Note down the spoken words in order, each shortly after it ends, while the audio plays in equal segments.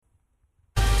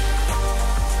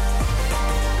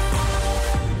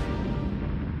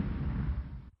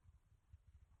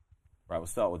we'll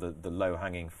start with the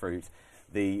low-hanging fruit.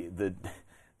 The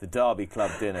Derby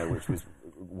Club dinner, which was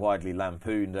widely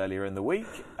lampooned earlier in the week.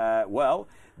 Well,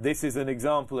 this is an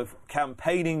example of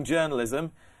campaigning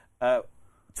journalism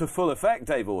to full effect,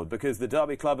 Dave Ord, because the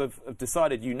Derby Club have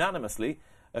decided unanimously,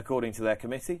 according to their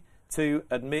committee, to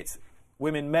admit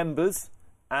women members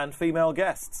and female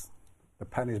guests. The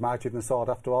pen is mightier than the sword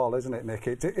after all, isn't it, Nick?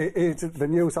 The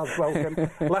news has broken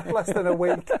less than a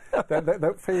week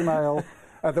that female...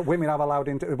 that women have allowed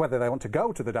into, whether they want to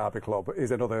go to the Derby Club is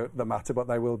another matter, but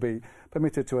they will be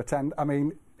permitted to attend. I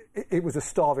mean, it was a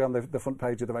story on the front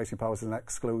page of the Racing Post as an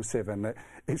exclusive, and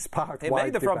it sparked It wide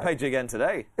made the front debate. page again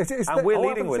today, and we're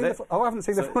leading with it. I haven't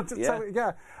seen the front. Yeah. So,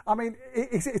 yeah, I mean,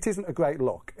 it isn't a great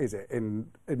look, is it, in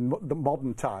the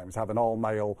modern times, have an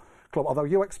all-male club? Although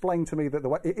you explained to me that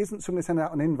it isn't somebody sending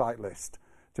out an invite list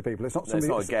to people. It's not somebody. It's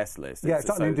not a guest list. Yeah, it's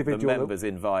not an individual. The members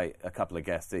invite a couple of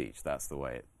guests each. That's the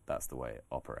way it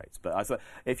operates. But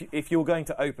if you're going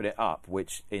to open it up,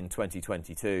 which in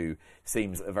 2022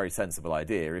 seems a very sensible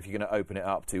idea, if you're going to open it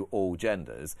up to all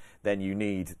genders, then you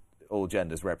need all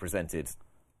genders represented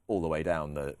all the way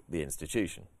down the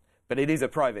institution. But it is a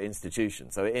private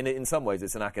institution, so in some ways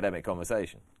it's an academic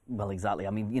conversation. Well, exactly. I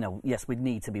mean, yes, we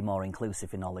need to be more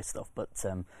inclusive in all this stuff, but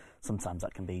sometimes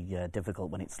that can be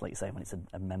difficult when it's, like you say, when it's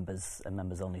a members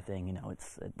only thing.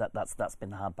 That's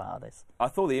been the hard part of this. I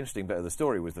thought the interesting bit of the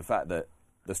story was the fact that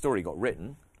the story got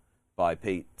written by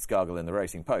Pete Scargill in the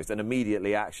Racing Post, and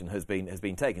immediately action has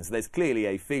been taken. So there's clearly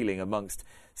a feeling amongst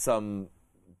some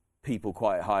people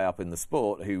quite high up in the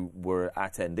sport who were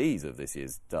attendees of this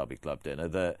year's Derby Club dinner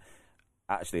that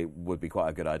actually it would be quite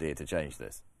a good idea to change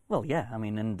this. Well, yeah, I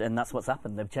mean, and that's what's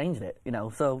happened. They've changed it,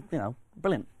 so,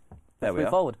 brilliant. There we are.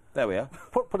 Forward. There we are.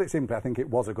 Put it simply, I think it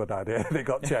was a good idea that it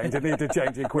got changed. It needed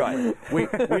changing quickly.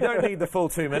 Right. We don't need the full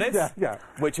 2 minutes, yeah.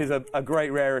 which is a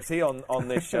great rarity on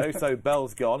this show. So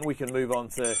Bell's gone. We can move on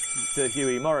to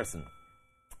Hughie Morrison,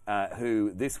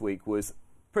 who this week was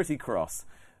pretty cross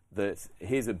that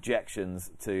his objections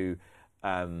to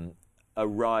a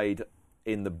ride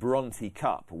in the Bronte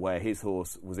Cup, where his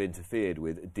horse was interfered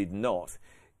with, did not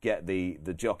get the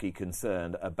jockey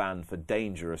concerned a ban for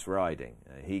dangerous riding.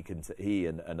 He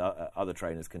and other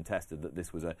trainers contested that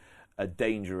this was a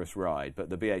dangerous ride,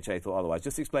 but the BHA thought otherwise.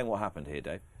 Just explain what happened here,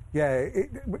 Dave. Yeah,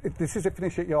 this is a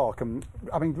finish at York, and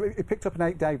I mean, it picked up an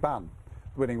 8-day ban,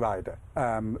 winning rider,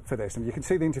 for this, and you can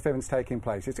see the interference taking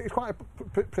place. It's quite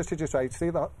a prestigious race.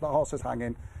 See the horse is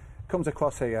hanging, comes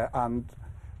across here, and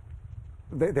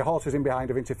the horses in behind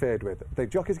have interfered with. The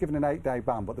jockey's given an 8-day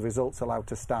ban, but the result's allowed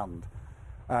to stand.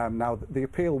 Now, the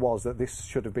appeal was that this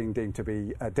should have been deemed to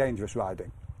be dangerous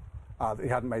riding. He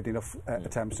hadn't made enough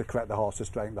attempts to correct the horse, to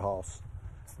straighten the horse.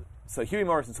 So Hughie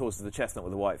Morrison's horse is the chestnut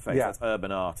with the white face. Yeah. That's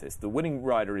Urban Artist. The winning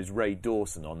rider is Ray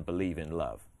Dawson on Believe in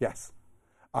Love. Yes.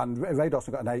 And Ray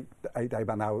Dawson got an 8-day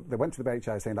ban. Now, they went to the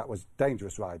BHA saying that was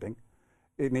dangerous riding.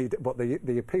 But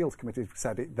the appeals committee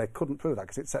said they couldn't prove that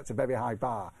because it sets a very high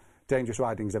bar. Dangerous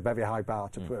riding is a very high bar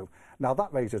to prove. Now,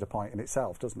 that raises a point in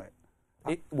itself, doesn't it?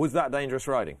 Was that dangerous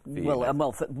riding?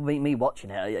 Well, for me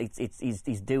watching it,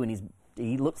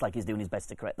 he looks like he's doing his best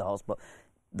to correct the horse, but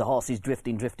the horse is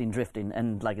drifting,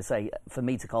 and like I say, for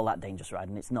me to call that dangerous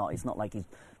riding, it's not. It's not like he's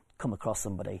come across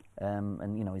somebody,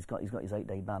 and he's got his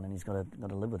 8-day ban, and he's got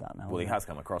to live with that now. Well, he has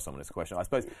come across someone. It's a question. I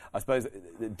suppose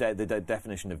the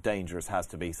definition of dangerous has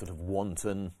to be sort of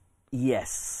wanton.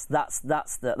 Yes, that's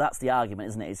the argument,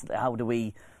 isn't it? It's how do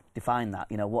we define that?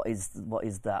 What is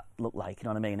that look like? You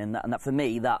know what I mean? And that for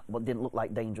me, that didn't look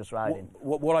like dangerous riding.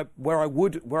 Where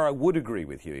I would agree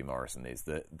with Hughie Morrison is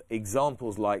that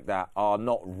examples like that are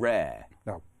not rare.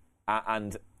 No,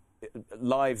 and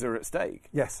lives are at stake.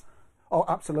 Yes, oh,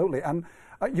 absolutely. And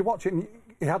you watch it. And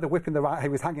he had the whip in the right. He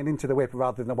was hanging into the whip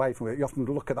rather than away from it. You often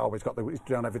look at that. Oh, he's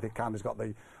done everything he can. He's got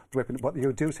the whip. But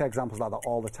you do see examples like that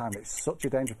all the time. It's such a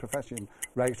dangerous profession,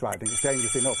 race riding. It's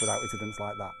dangerous enough without incidents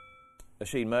like that.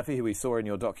 Oisin Murphy, who we saw in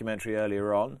your documentary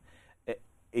earlier on,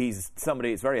 he's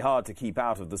somebody it's very hard to keep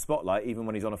out of the spotlight, even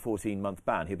when he's on a 14-month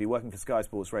ban. He'll be working for Sky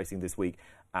Sports Racing this week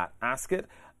at Ascot.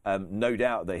 No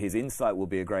doubt that his insight will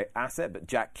be a great asset. But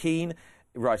Jack Keane,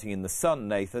 writing in The Sun,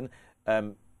 Nathan,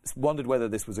 wondered whether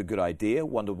this was a good idea,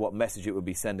 wondered what message it would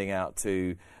be sending out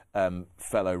to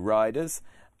fellow riders,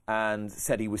 and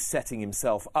said he was setting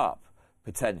himself up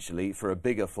potentially for a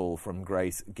bigger fall from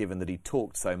grace, given that he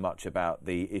talked so much about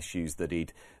the issues that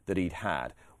he'd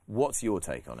had. What's your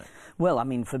take on it? Well, I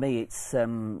mean, for me, it's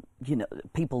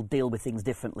people deal with things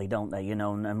differently, don't they?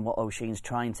 And what Oisin's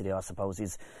trying to do, I suppose,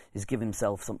 is give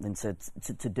himself something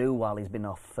to do while he's been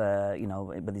off,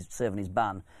 with serving his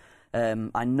ban.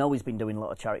 I know he's been doing a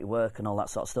lot of charity work and all that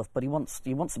sort of stuff, but he wants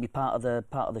to be part of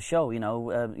the show,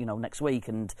 next week,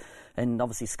 and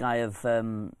obviously Sky have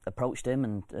approached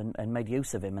him and made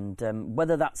use of him, and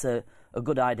whether that's a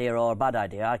good idea or a bad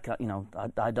idea, I can't,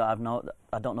 I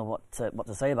don't know what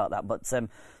to say about that, but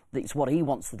it's what he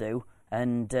wants to do,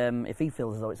 and if he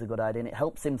feels as though it's a good idea and it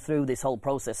helps him through this whole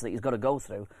process that he's got to go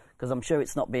through, because I'm sure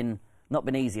it's not been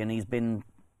easy, and he's been,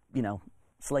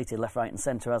 slated left, right, and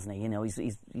centre, hasn't he?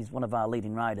 He's one of our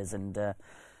leading riders, and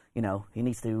he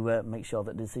needs to make sure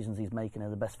that the decisions he's making are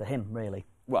the best for him, really.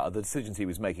 Well, the decisions he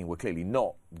was making were clearly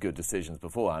not good decisions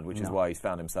beforehand, which is why he's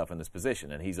found himself in this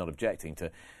position, and he's not objecting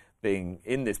to being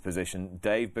in this position,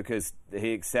 Dave, because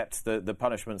he accepts the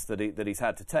punishments that he's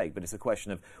had to take. But it's a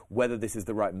question of whether this is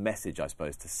the right message, I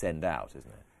suppose, to send out,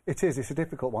 isn't it? It is. It's a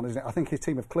difficult one, isn't it? I think his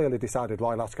team have clearly decided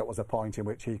Royal Ascot was a point in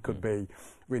which he could be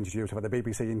reintroduced. For the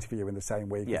BBC interview in the same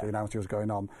week as they announced he was going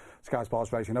on Sky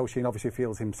Sports Racing, O'Sheen obviously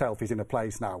feels himself he's in a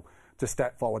place now to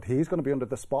step forward. He's going to be under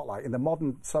the spotlight in the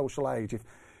modern social age.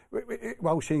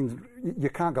 O'Sheen, you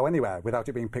can't go anywhere without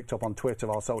it being picked up on Twitter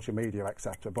or social media,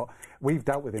 etc. But we've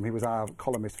dealt with him. He was our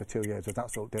columnist for 2 years. It was an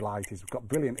absolute delight. He's got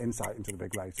brilliant insight into the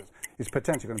big races. He's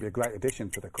potentially going to be a great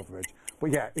addition to the coverage.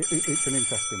 But yeah, it's an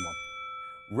interesting one.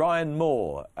 Ryan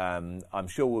Moore, I'm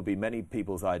sure will be many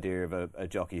people's idea of a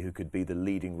jockey who could be the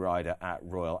leading rider at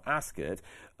Royal Ascot.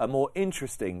 A more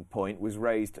interesting point was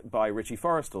raised by Richie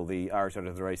Forrestal, the Irish editor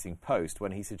of the Racing Post,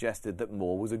 when he suggested that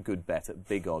Moore was a good bet at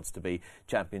big odds to be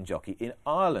champion jockey in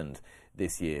Ireland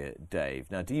this year, Dave.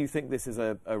 Now, do you think this is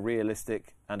a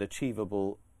realistic and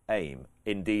achievable aim?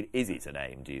 Indeed, is it an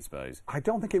aim, do you suppose? I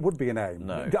don't think it would be an aim.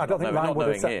 No. I don't think Ryan would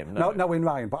have said him, knowing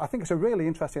Ryan, but I think it's a really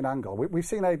interesting angle. We've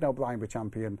seen Aidan O'Brien be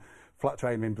champion flat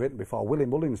trainer in Britain before. Willie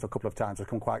Mullins a couple of times has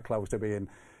come quite close to being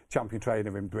champion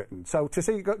trainer in Britain. So to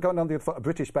see going on the other foot, a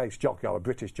British-based jockey or a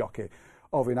British jockey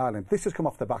over in Ireland, this has come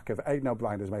off the back of Aidan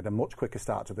O'Brien has made a much quicker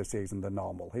start to the season than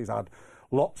normal. He's had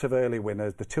lots of early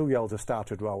winners. The 2-year-olds have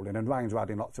started rolling, and Ryan's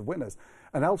riding lots of winners.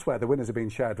 And elsewhere, the winners are being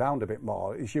shared round a bit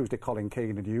more. It's usually Colin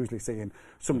Keane, and you're usually seeing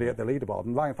somebody at the leaderboard.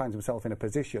 And Ryan finds himself in a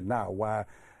position now where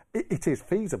it is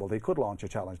feasible that he could launch a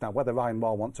challenge. Now, whether Ryan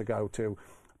Moore wants to go to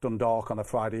Dundalk on a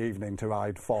Friday evening to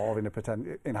ride 4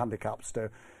 in handicaps to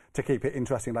keep it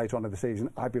interesting later on in the season,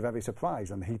 I'd be very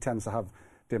surprised. And he tends to have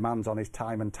demands on his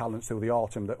time and talents through the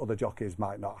autumn that other jockeys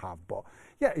might not have. But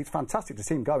yeah, it's fantastic to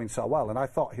see him going so well, and I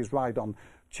thought his ride on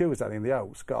Tuesday in the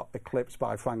Oaks got eclipsed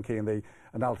by Frankie and the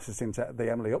analysis into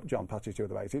the Emily Upjohn passage through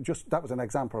the race. That was an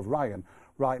example of Ryan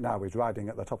right now. He's riding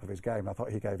at the top of his game. I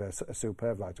thought he gave a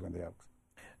superb ride to win the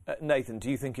Oaks. Nathan,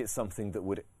 do you think it's something that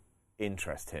would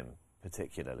interest him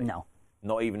particularly? No.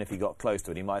 Not even if he got close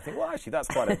to it, he might think, well, actually, that's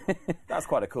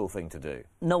quite a cool thing to do.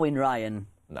 Knowing Ryan,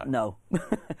 no.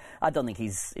 I don't think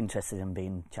he's interested in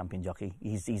being champion jockey.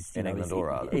 He's in England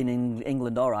or Ireland. In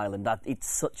England or Ireland, it's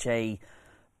such a.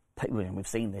 We've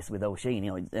seen this with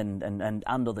O'Sheen, and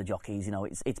other jockeys.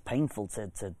 It's painful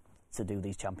to do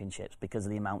these championships because of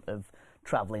the amount of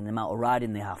travelling, the amount of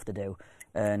riding they have to do.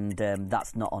 And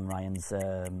that's not on Ryan's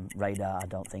radar, I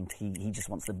don't think. He just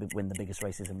wants to win the biggest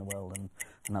races in the world, and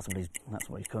that's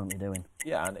what he's currently doing.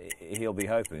 Yeah, and he'll be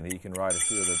hoping that he can ride a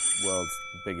few of the world's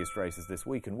biggest races this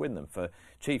week and win them,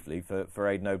 chiefly for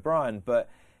Aidan O'Brien. But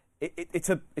it's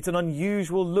an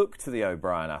unusual look to the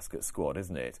O'Brien Ascot squad,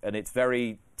 isn't it? And it's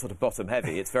very sort of bottom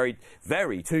heavy. It's very,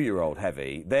 very 2-year-old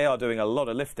heavy. They are doing a lot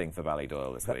of lifting for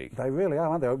Ballydoyle this week. They really are,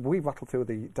 aren't they? We've rattled through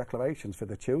the declarations for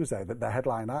the Tuesday, that they're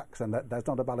headline acts, and that there's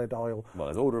not a Ballydoyle. Well,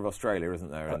 there's Order of Australia, isn't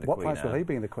there? And what price will he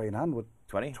be in the Queen Anne?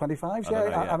 20? 25,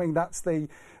 yeah. I mean, that's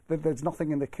there's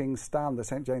nothing in the King's Stand, the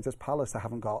St James's Palace, they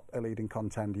haven't got a leading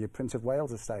contender. Your Prince of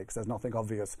Wales Stakes, there's nothing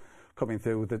obvious coming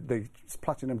through. The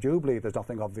Platinum Jubilee, there's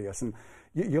nothing obvious. And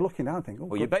you're looking now and think,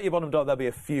 well, you bet your bottom dollar there'll be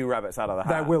a few rabbits out of the hat.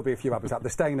 There will be a few rabbits out. The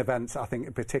staying events, I think,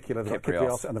 in particular, they've got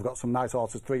Kyprios, and they've got some nice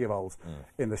horses, 3-year-olds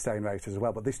in the staying races as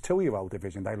well. But this 2-year-old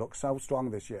division, they look so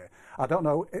strong this year. I don't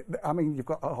know, you've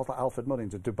got a horse like Alfred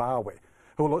Mullins of Dubawi,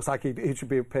 who looks like he should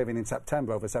be appearing in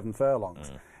September over 7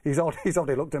 furlongs. He's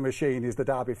already looked a machine. He's the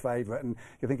Derby favourite, and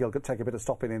you think he'll take a bit of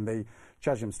stopping in the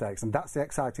Chesham Stakes. And that's the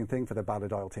exciting thing for the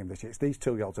Ballydoyle team this year. It's these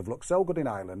 2-year-olds have looked so good in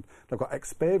Ireland. They've got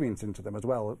experience into them as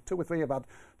well. 2 or 3 have had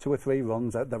 2 or 3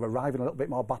 runs. They're arriving a little bit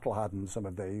more battle-hardened, some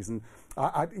of these. And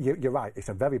you're right, it's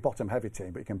a very bottom-heavy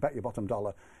team, but you can bet your bottom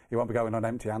dollar he won't be going on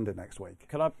empty-handed next week.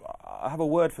 Can I have a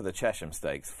word for the Chesham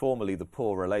Stakes, formerly the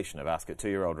poor relation of Ascot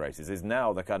 2-year-old races, is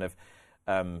now the kind of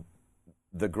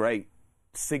the great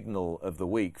signal of the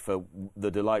week for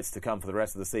the delights to come for the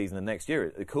rest of the season and next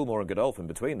year. Coolmore and Godolphin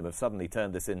between them have suddenly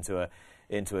turned this into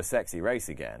a sexy race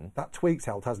again. That tweak's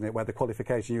helped, hasn't it, where the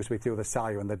qualification used to be through the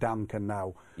Sire and the Dam can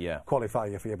now qualify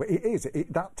you for you. But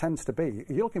that tends to be,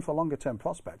 you're looking for a longer term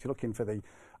prospect. You're looking for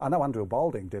I know Andrew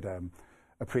Balding did a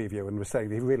preview and was saying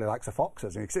he really likes the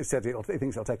Foxes, and he said he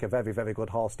thinks it'll take a very, very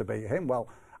good horse to beat him. Well,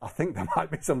 I think there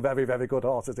might be some very, very good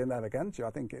horses in there against you.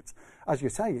 I think it's, as you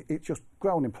say, it's just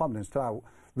grown in prominence throughout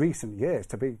recent years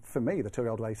to be, for me, the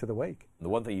 2-year-old race of the week. The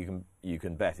one thing you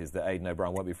can bet is that Aidan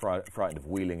O'Brien won't be frightened of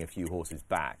wheeling a few horses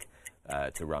back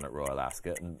to run at Royal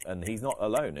Ascot, and he's not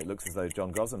alone. It looks as though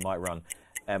John Gosden might run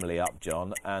Emily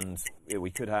Upjohn, and we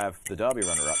could have the Derby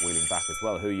runner-up wheeling back as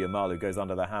well. Huya Malu goes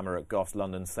under the hammer at Goff's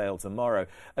London Sale tomorrow.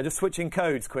 Just switching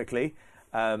codes quickly,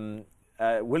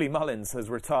 Willie Mullins has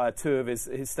retired 2 of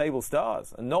his stable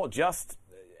stars, and not just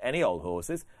any old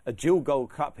horses. A dual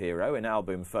Gold Cup hero in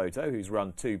Album Photo, who's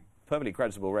run 2 perfectly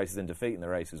creditable races in defeat in the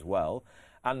race as well,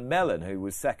 and Mellon, who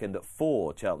was second at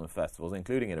 4 Cheltenham festivals,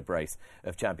 including in a brace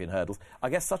of champion hurdles. I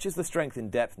guess such is the strength in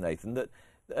depth, Nathan, that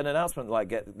an announcement like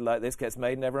this gets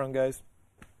made and everyone goes,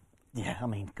 yeah, I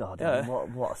mean, God, I mean,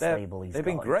 what a stable he's got. They've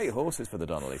been great horses for the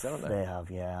Donnellys, haven't they? They have,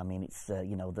 yeah. I mean, it's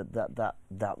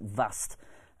that vast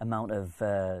amount of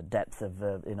depth of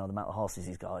the amount of horses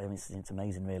he's got. I mean, it's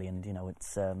amazing, really, and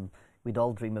it's we'd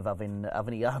all dream of having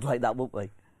a yard like that, wouldn't we?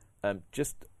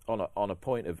 Just on a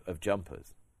point of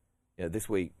jumpers, this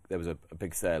week there was a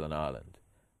big sale in Ireland,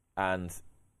 and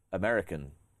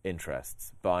American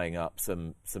interests buying up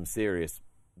some serious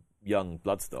young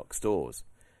bloodstock stores.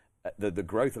 The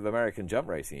growth of American jump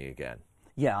racing again.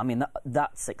 Yeah, I mean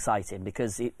that's exciting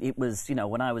because it was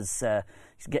when I was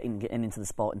getting into the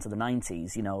sport into the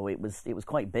 90s, it was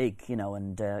quite big,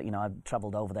 and I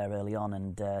travelled over there early on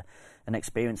and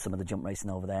experienced some of the jump racing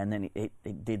over there, and then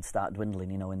it did start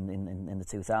dwindling, in the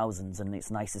 2000s, and it's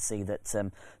nice to see that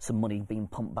some money being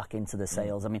pumped back into the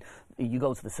sales. I mean, you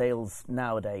go to the sales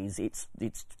nowadays, it's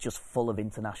just full of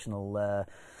international.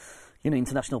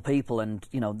 International people, and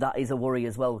that is a worry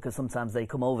as well, because sometimes they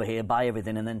come over here, buy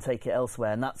everything, and then take it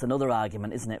elsewhere, and that's another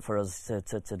argument, isn't it, for us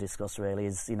to discuss? Really,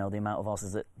 is the amount of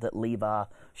horses that leave our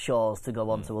shores to go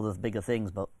on to other bigger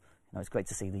things. But it's great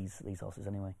to see these horses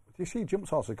anyway. You see, jumps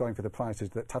horses going for the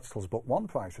prices that Tattersalls Book 1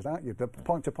 prices, aren't you? The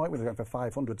point to point, where they're going for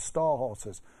 500 star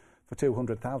horses for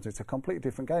 200,000. It's a completely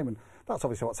different game, and that's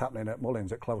obviously what's happening at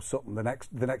Mullins, at Close Sutton. The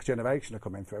next generation are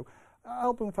coming through.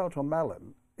 Album Photo and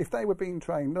Mellon, if they were being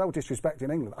trained, no disrespect in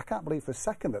England, I can't believe for a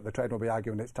second that the trade will be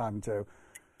arguing it's time to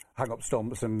hang up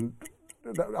stumps. And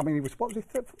I mean, he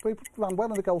ran well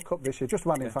in the Gold Cup this year, just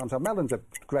ran in France. Mellon's a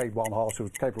Grade 1 horse who's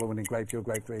capable of winning Grade 2 or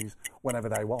Grade 3s whenever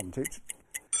they want.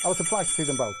 I was surprised to see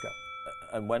them both go.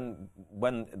 And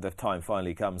when the time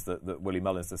finally comes that Willie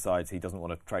Mullins decides he doesn't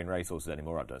want to train racehorses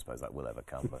anymore, I don't suppose that will ever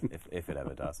come, but if it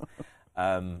ever does,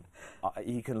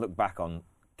 you can look back on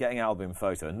getting Album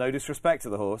Photo, and no disrespect to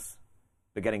the horse,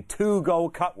 but getting 2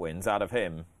 Gold Cup wins out of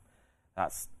him,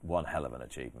 that's one hell of an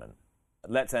achievement.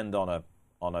 Let's end on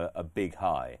a big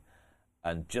high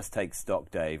and just take stock,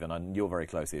 Dave, and you're very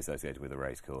closely associated with the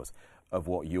racecourse, of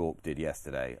what York did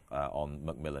yesterday on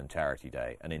Macmillan Charity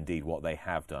Day, and indeed what they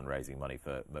have done raising money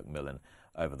for Macmillan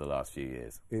over the last few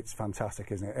years. It's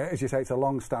fantastic, isn't it? As you say, it's a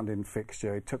long-standing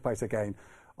fixture. It took place again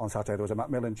on Saturday. There was a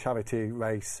Macmillan charity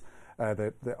race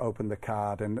that opened the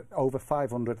card, and over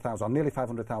 500,000, or nearly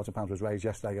 500,000 pounds was raised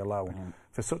yesterday alone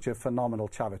for such a phenomenal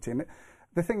charity. And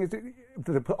the thing is,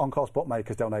 the on-course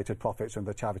bookmakers donated profits from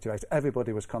the charity race.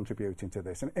 Everybody was contributing to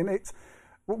this, and it's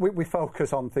we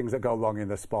focus on things that go wrong in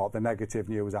the sport, the negative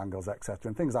news angles, etc.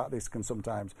 And things like this can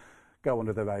sometimes go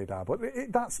under the radar. But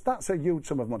that's a huge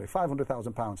sum of money.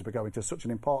 £500,000 to be going to such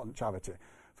an important charity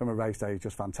from a race day is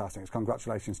just fantastic. It's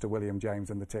congratulations to William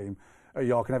James and the team at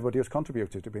York and everybody who's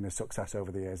contributed to being a success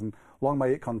over the years. And long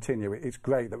may it continue. It's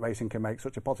great that racing can make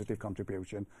such a positive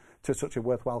contribution to such a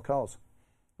worthwhile cause.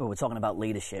 Well, we're talking about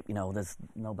leadership. There's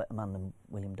no better man than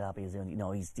William Darby. He's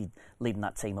leading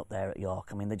that team up there at York.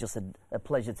 I mean, they're just a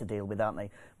pleasure to deal with, aren't they?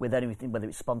 With anything, whether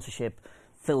it's sponsorship,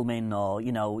 filming, or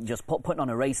just putting on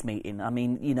a race meeting. I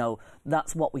mean,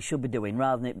 that's what we should be doing,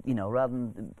 rather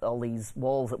than all these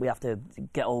walls that we have to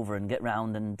get over and get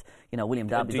round. And William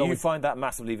Darby. Do you find that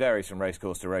massively varies from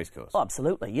racecourse to racecourse? Oh,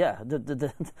 absolutely, yeah.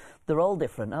 They're all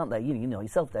different, aren't they? You know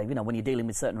yourself, Dave. When you're dealing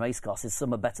with certain racecourses,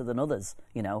 some are better than others.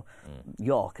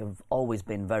 York have always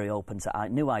been very open to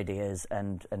new ideas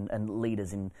and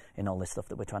leaders in all this stuff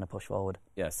that we're trying to push forward.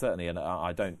 Yeah, certainly, and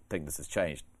I don't think this has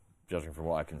changed, judging from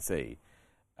what I can see.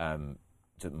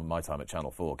 To my time at Channel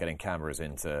 4, getting cameras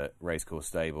into racecourse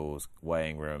stables,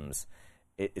 weighing rooms,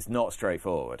 it's not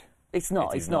straightforward. It's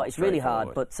not. It is It's not. not It's really hard.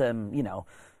 straightforward. But you know,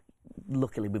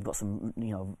 luckily we've got some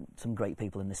some great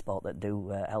people in this sport that do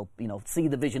help see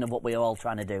the vision of what we're all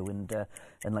trying to do,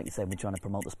 and like you said, we're trying to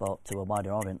promote the sport to a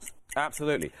wider audience.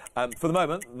 Absolutely. For the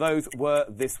moment, those were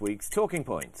this week's talking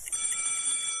points.